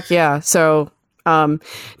quarterback. Yeah. So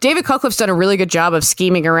David Cutcliffe's done a really good job of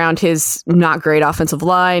scheming around his not great offensive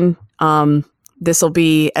line. This will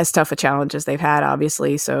be as tough a challenge as they've had,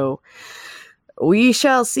 obviously. So we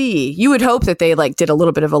shall see. You would hope that they did a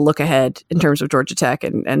little bit of a look ahead in terms of Georgia Tech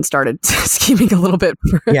and started scheming a little bit.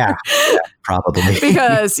 Yeah, probably.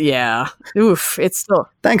 Because, it's still.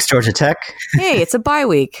 Thanks, Georgia Tech. Hey, it's a bye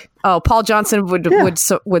week. Oh, Paul Johnson would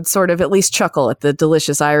sort of at least chuckle at the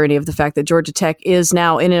delicious irony of the fact that Georgia Tech is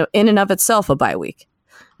now in and of itself a bye week.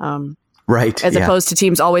 Right. As opposed to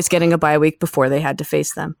teams always getting a bye week before they had to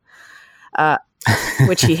face them,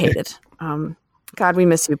 which he hated. God, we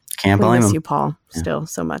miss you. Can't blame him. We miss you, Paul, still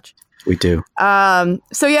so much. We do.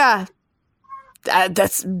 So yeah,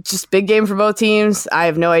 that's just big game for both teams. I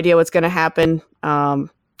have no idea what's going to happen. And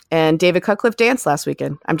David Cutcliffe danced last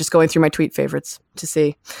weekend. I'm just going through my tweet favorites to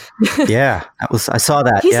see. Yeah, I saw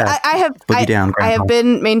that. I have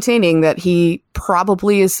been maintaining that he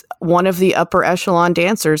probably is one of the upper echelon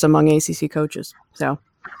dancers among ACC coaches. So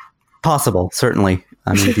possible, certainly.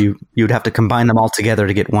 I mean, you'd have to combine them all together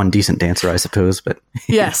to get one decent dancer, I suppose. But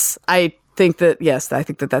yes, I think that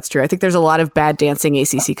that's true. I think there's a lot of bad dancing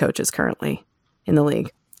ACC coaches currently in the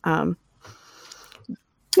league. Well,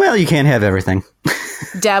 you can't have everything.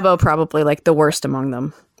 Dabo probably the worst among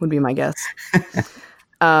them would be my guess.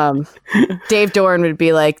 Dave Doran would be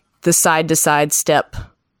the side to side step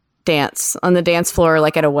dance on the dance floor,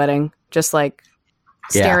 at a wedding, just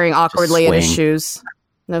staring awkwardly at his shoes.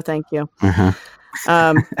 No, thank you. Uh-huh.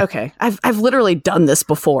 Okay. I've literally done this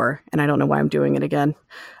before and I don't know why I'm doing it again.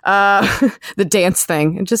 The dance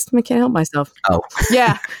thing. I can't help myself. Oh.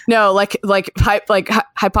 Yeah. No,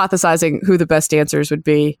 hypothesizing who the best dancers would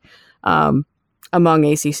be, among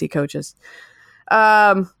ACC coaches.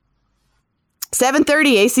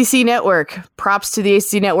 7:30 ACC Network. Props to the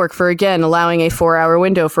ACC Network for, again, allowing a 4-hour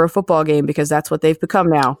window for a football game, because that's what they've become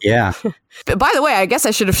now. Yeah. But by the way, I guess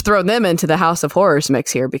I should have thrown them into the House of Horrors mix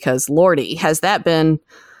here, because Lordy, has that been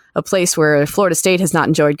a place where Florida State has not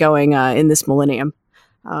enjoyed going in this millennium.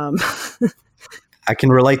 I can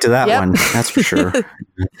relate to that one. That's for sure.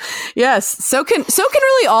 Yes. So can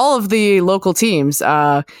really all of the local teams,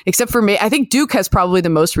 except for me. I think Duke has probably the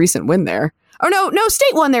most recent win there. Oh, no,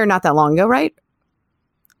 State won there not that long ago, right?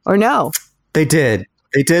 Or no? They did.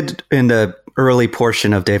 They did in the early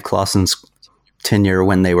portion of Dave Clawson's tenure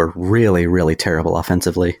when they were really, really terrible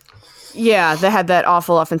offensively. Yeah, they had that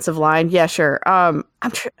awful offensive line. Yeah, sure.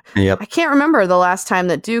 Yep. I can't remember the last time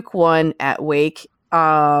that Duke won at Wake.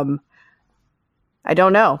 I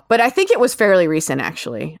don't know, but I think it was fairly recent,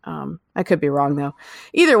 actually. I could be wrong, though.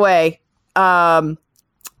 Either way,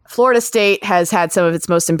 Florida State has had some of its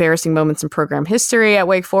most embarrassing moments in program history at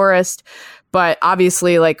Wake Forest, but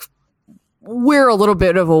obviously, we're a little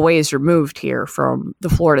bit of a ways removed here from the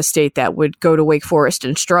Florida State that would go to Wake Forest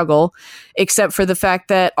and struggle, except for the fact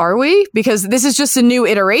that, are we? Because this is just a new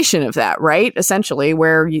iteration of that, right? Essentially,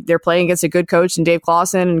 where they're playing against a good coach and Dave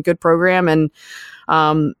Clawson and a good program, and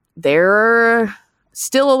they're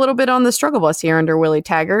still a little bit on the struggle bus here under Willie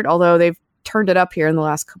Taggart, although they've turned it up here in the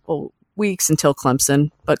last couple weeks until Clemson.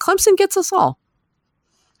 But Clemson gets us all.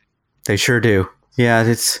 They sure do. Yeah,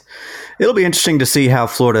 it'll be interesting to see how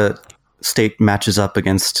Florida State matches up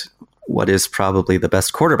against what is probably the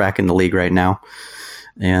best quarterback in the league right now.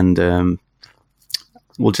 And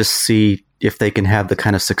we'll just see if they can have the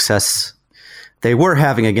kind of success they were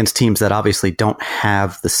having against teams that obviously don't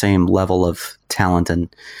have the same level of talent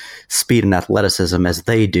and speed and athleticism as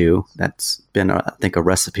they do. That's been, I think, a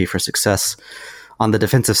recipe for success on the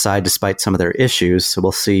defensive side, despite some of their issues. So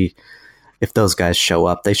we'll see if those guys show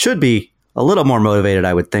up. They should be a little more motivated,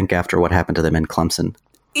 I would think, after what happened to them in Clemson.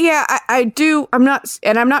 Yeah, I do. I'm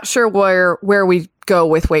not sure where we go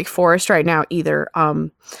with Wake Forest right now either.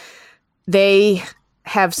 They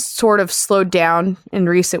have sort of slowed down in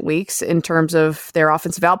recent weeks in terms of their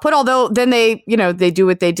offensive output, although then they do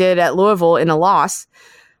what they did at Louisville in a loss.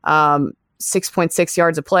 6.6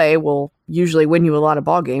 yards a play will usually win you a lot of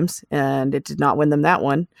ball games, and it did not win them that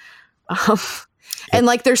one. And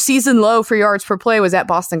like their season low for yards per play was at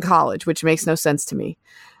Boston College, which makes no sense to me.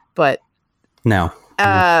 But no.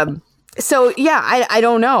 So yeah, I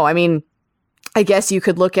don't know. I mean, I guess you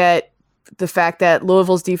could look at the fact that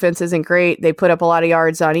Louisville's defense isn't great. They put up a lot of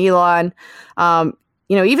yards on Elon.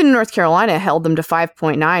 Even North Carolina held them to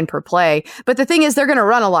 5.9 per play. But the thing is, they're going to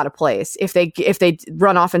run a lot of plays. If they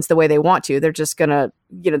run offense the way they want to, they're just going to,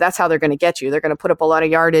 that's how they're going to get you. They're going to put up a lot of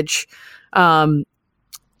yardage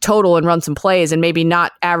total and run some plays and maybe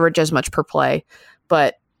not average as much per play.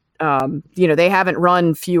 But, they haven't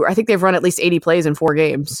run fewer. I think they've run at least 80 plays in 4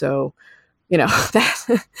 games. So,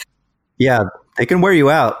 that. Yeah, they can wear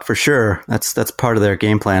you out for sure. That's part of their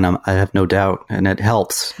game plan. I have no doubt. And it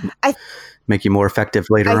helps. Make you more effective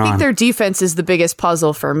later on. I think their defense is the biggest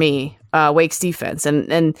puzzle for me, Wake's defense.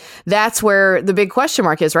 And that's where the big question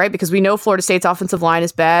mark is, right? Because we know Florida State's offensive line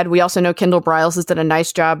is bad. We also know Kendall Briles has done a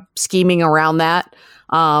nice job scheming around that.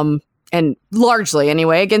 And largely,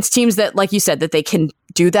 anyway, against teams that, like you said, that they can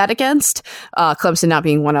do that against, Clemson not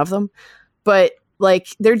being one of them. But like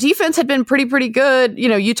their defense had been pretty good.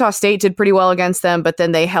 Utah State did pretty well against them, but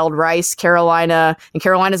then they held Rice, Carolina, and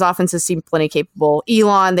Carolina's offenses seemed plenty capable.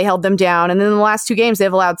 Elon, they held them down. And then in the last 2 games,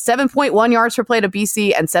 they've allowed 7.1 yards per play to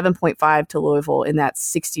BC and 7.5 to Louisville in that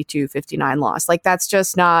 62-59 loss. Like that's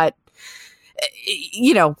just not,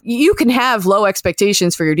 you can have low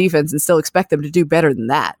expectations for your defense and still expect them to do better than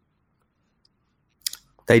that.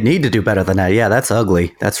 They need to do better than that. Yeah, that's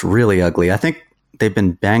ugly. That's really ugly. I think they've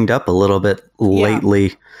been banged up a little bit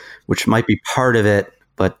lately, which might be part of it.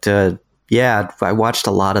 But I watched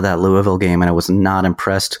a lot of that Louisville game, and I was not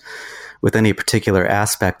impressed with any particular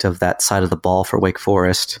aspect of that side of the ball for Wake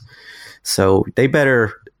Forest. So they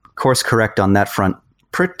better course correct on that front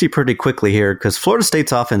pretty quickly here, because Florida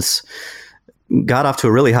State's offense got off to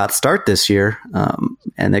a really hot start this year,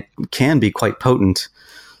 and it can be quite potent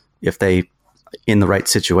if they in the right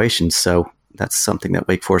situations. So that's something that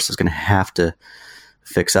Wake Forest is going to have to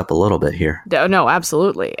fix up a little bit here. No,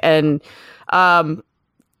 absolutely. And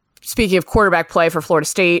speaking of quarterback play for Florida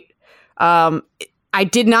State, I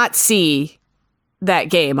did not see that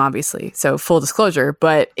game, obviously, so full disclosure,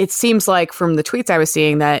 but it seems like from the tweets I was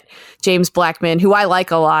seeing that James Blackman, who I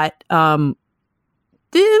like a lot,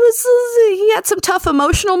 he had some tough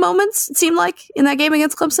emotional moments, it seemed like, in that game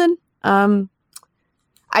against Clemson.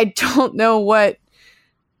 I don't know what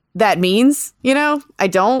that means, I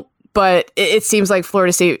don't, but it seems like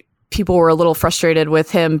Florida State people were a little frustrated with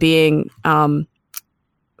him being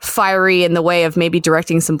fiery in the way of maybe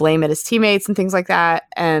directing some blame at his teammates and things like that.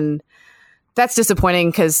 And that's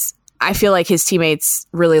disappointing because I feel like his teammates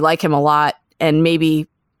really like him a lot. And maybe,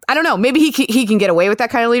 I don't know, maybe he can get away with that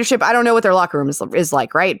kind of leadership. I don't know what their locker room is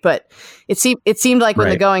like, right? But it seemed like when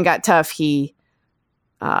the going got tough, he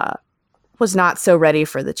was not so ready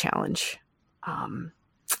for the challenge.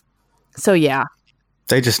 So yeah,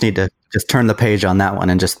 they just need to just turn the page on that one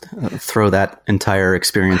and just throw that entire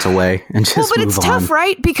experience away and just move on. But it's tough,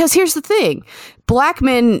 right? Because here's the thing: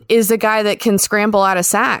 Blackman is a guy that can scramble out of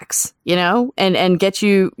sacks, and get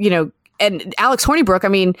you, and Alex Hornibrook. I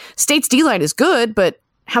mean, State's D-line is good, but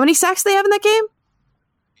how many sacks do they have in that game?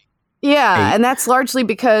 Yeah, 8. And that's largely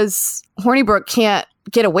because Hornibrook can't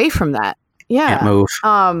get away from that. Yeah, can't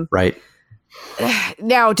move. Right.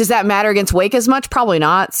 Now, does that matter against Wake as much? Probably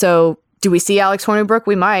not. So do we see Alex Hornibrook?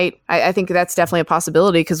 We might. I think that's definitely a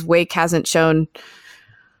possibility because Wake hasn't shown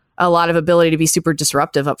a lot of ability to be super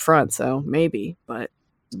disruptive up front. So maybe, but.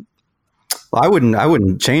 Well, I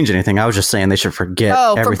wouldn't change anything. I was just saying they should forget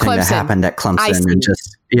everything that happened at Clemson and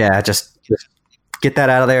just get that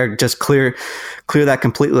out of there. Just clear that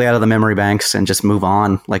completely out of the memory banks and just move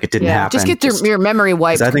on like it didn't happen. Just get your memory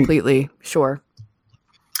wiped completely. Sure.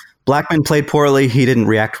 Blackman played poorly. He didn't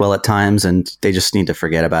react well at times, and they just need to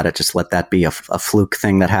forget about it. Just let that be a fluke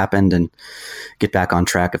thing that happened and get back on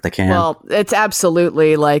track if they can. Well, it's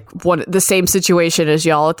absolutely like the same situation as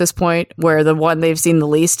y'all at this point, where the one they've seen the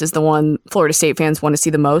least is the one Florida State fans want to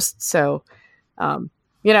see the most. So,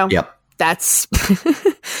 yep. That's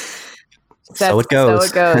so it goes. So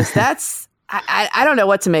it goes. That's I don't know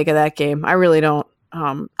what to make of that game. I really don't.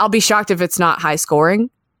 I'll be shocked if it's not high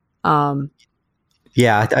scoring.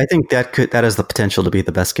 Yeah, I think that has the potential to be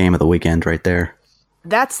the best game of the weekend right there.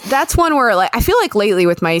 That's one where I feel like lately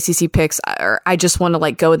with my ACC picks, I just want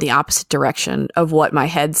to go in the opposite direction of what my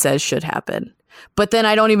head says should happen. But then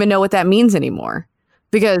I don't even know what that means anymore.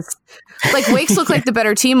 because like Wake's looked like the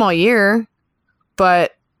better team all year,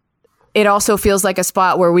 but it also feels like a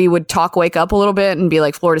spot where we would talk Wake up a little bit and be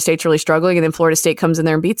like, Florida State's really struggling, and then Florida State comes in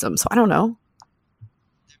there and beats them. So I don't know.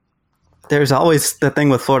 There's always the thing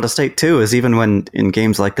with Florida State too, is even when in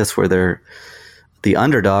games like this where they're the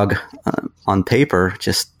underdog on paper,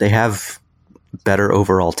 just they have better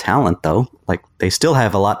overall talent though. Like they still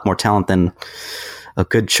have a lot more talent than a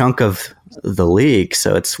good chunk of the league.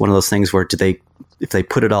 So it's one of those things where if they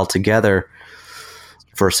put it all together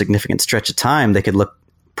for a significant stretch of time, they could look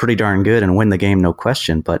pretty darn good and win the game, no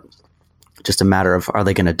question. But just a matter of, are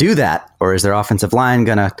they going to do that? Or is their offensive line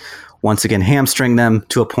going to once again hamstring them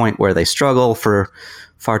to a point where they struggle for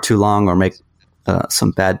far too long or make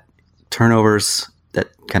some bad turnovers that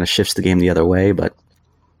kind of shifts the game the other way? But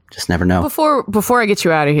just never know. Before I get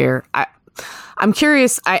you out of here, I'm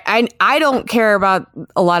curious. I don't care about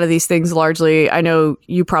a lot of these things largely. I know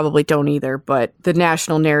you probably don't either, but the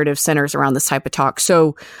national narrative centers around this type of talk.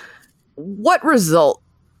 So what result,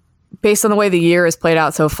 based on the way the year has played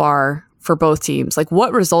out so far for both teams, like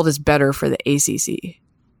what result is better for the ACC?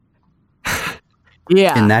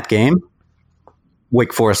 Yeah. In that game?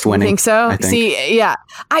 Wake Forest winning. You think so? I think. See, yeah.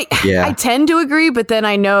 I tend to agree, but then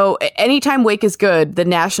I know anytime Wake is good, the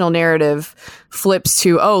national narrative flips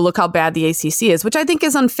to, oh, look how bad the ACC is, which I think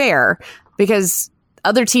is unfair because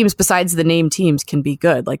other teams besides the named teams can be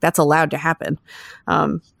good. Like that's allowed to happen.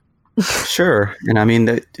 Sure. And I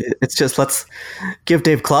mean, it's just, let's give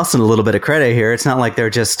Dave Clawson a little bit of credit here. It's not like they're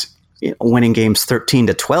just winning games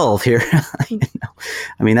 13-12 here.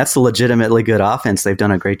 I mean, that's a legitimately good offense. They've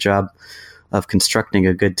done a great job of constructing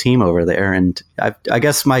a good team over there. And I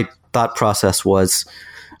guess my thought process was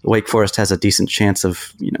Wake Forest has a decent chance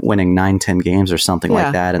of winning 9-10 games or something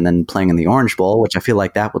like that, and then playing in the Orange Bowl, which I feel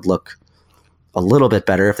like that would look a little bit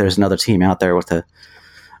better if there's another team out there with a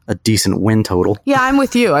decent win total. Yeah, I'm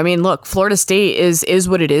with you. I mean, look, Florida State is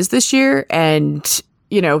what it is this year, and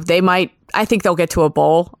I think they'll get to a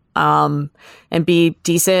bowl and be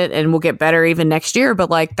decent, and we'll get better even next year. But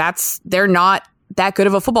like they're not that good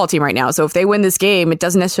of a football team right now. So if they win this game, it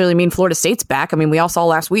doesn't necessarily mean Florida State's back. I mean, we all saw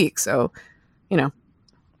last week. So,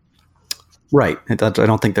 Right. I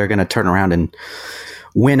don't think they're going to turn around and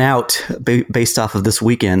win out based off of this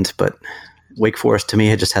weekend. But Wake Forest, to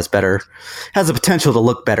me, it just has the potential to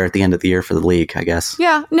look better at the end of the year for the league, I guess.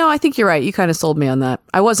 Yeah. No, I think you're right. You kind of sold me on that.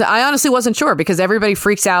 I honestly wasn't sure because everybody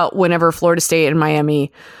freaks out whenever Florida State and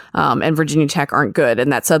Miami and Virginia Tech aren't good.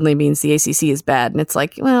 And that suddenly means the ACC is bad. And it's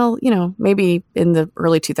like, well, maybe in the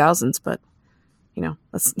early 2000s, but,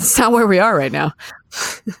 that's not where we are right now.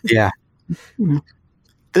 Yeah.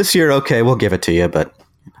 This year, okay, we'll give it to you. But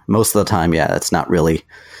most of the time, that's not really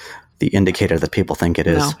the indicator that people think it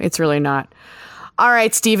is. No, it's really not. All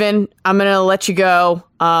right, Stephen, I'm going to let you go.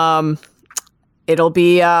 It'll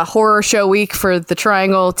be a horror show week for the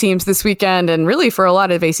Triangle teams this weekend, and really for a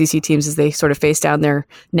lot of ACC teams as they sort of face down their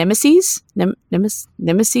nemesis. Clemson,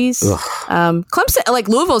 like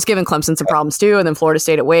Louisville's given Clemson some problems too, and then Florida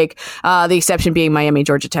State at Wake. The exception being Miami,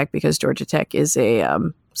 Georgia Tech, because Georgia Tech is a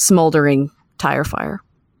smoldering tire fire.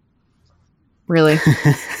 Really.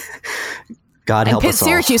 God help us all.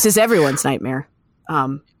 Syracuse is everyone's nightmare.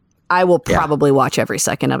 I will probably watch every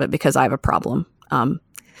second of it because I have a problem.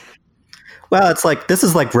 Well, this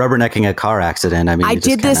is like rubbernecking a car accident. I mean, I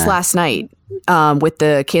did this last night with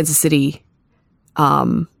the Kansas City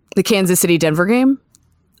Denver game.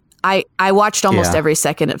 I watched almost every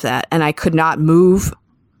second of that, and I could not move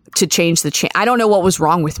to change the I don't know what was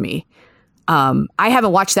wrong with me. I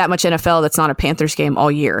haven't watched that much NFL that's not a Panthers game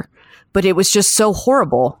all year, but it was just so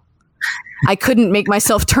horrible. I couldn't make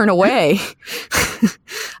myself turn away.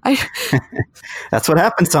 That's what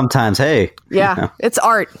happens sometimes. Hey. Yeah, it's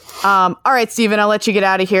art. All right, Stephen, I'll let you get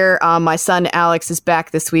out of here. My son, Alex, is back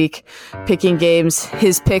this week picking games.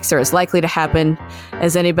 His picks are as likely to happen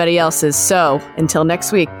as anybody else's. So until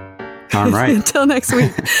next week. All right. Until next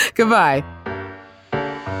week. Goodbye.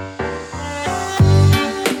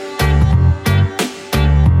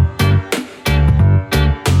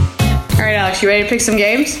 All right, Alex, you ready to pick some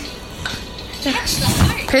games?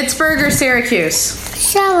 Pittsburgh or Syracuse?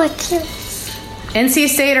 Syracuse. NC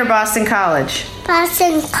State or Boston College?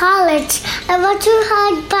 Boston College. I want to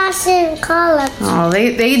hug Boston College. Oh,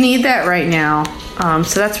 they need that right now.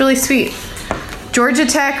 So that's really sweet. Georgia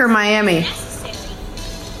Tech or Miami?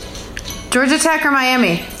 Georgia Tech or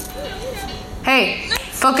Miami? Hey,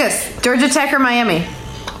 focus. Georgia Tech or Miami?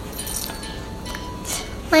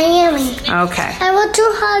 Miami. Okay. I want to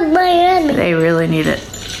hug Miami. They really need it.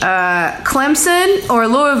 Clemson or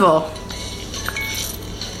Louisville?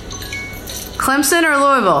 Clemson or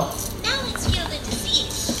Louisville?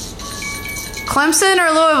 Clemson or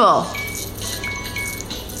Louisville?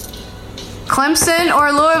 Clemson or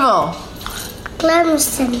Louisville?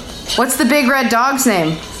 Clemson. What's the big red dog's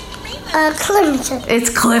name? Clemson. It's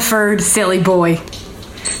Clifford, silly boy.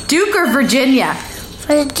 Duke or Virginia?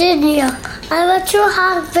 Virginia. I want to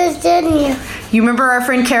hug Virginia. You remember our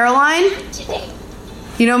friend Caroline?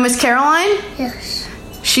 You know Miss Caroline? Yes.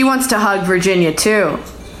 She wants to hug Virginia too.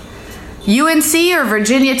 UNC or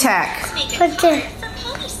Virginia Tech?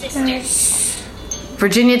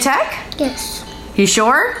 Virginia Tech? Yes. You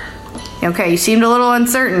sure? Okay, you seemed a little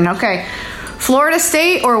uncertain. Okay. Florida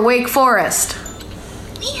State or Wake Forest?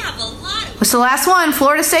 We have a lot of... What's the last one?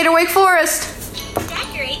 Florida State or Wake Forest?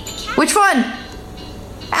 Decorate the couch. Which one?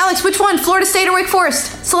 Alex, which one? Florida State or Wake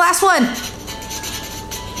Forest? It's the last one.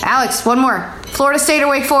 Alex, one more. Florida State or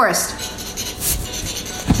Wake Forest?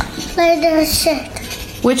 Florida State.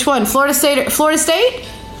 Which one? Florida State or Florida State?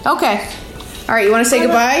 Okay. All right, you want to say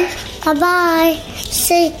goodbye? Bye-bye.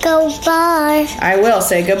 Say goodbye. I will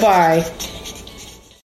say goodbye.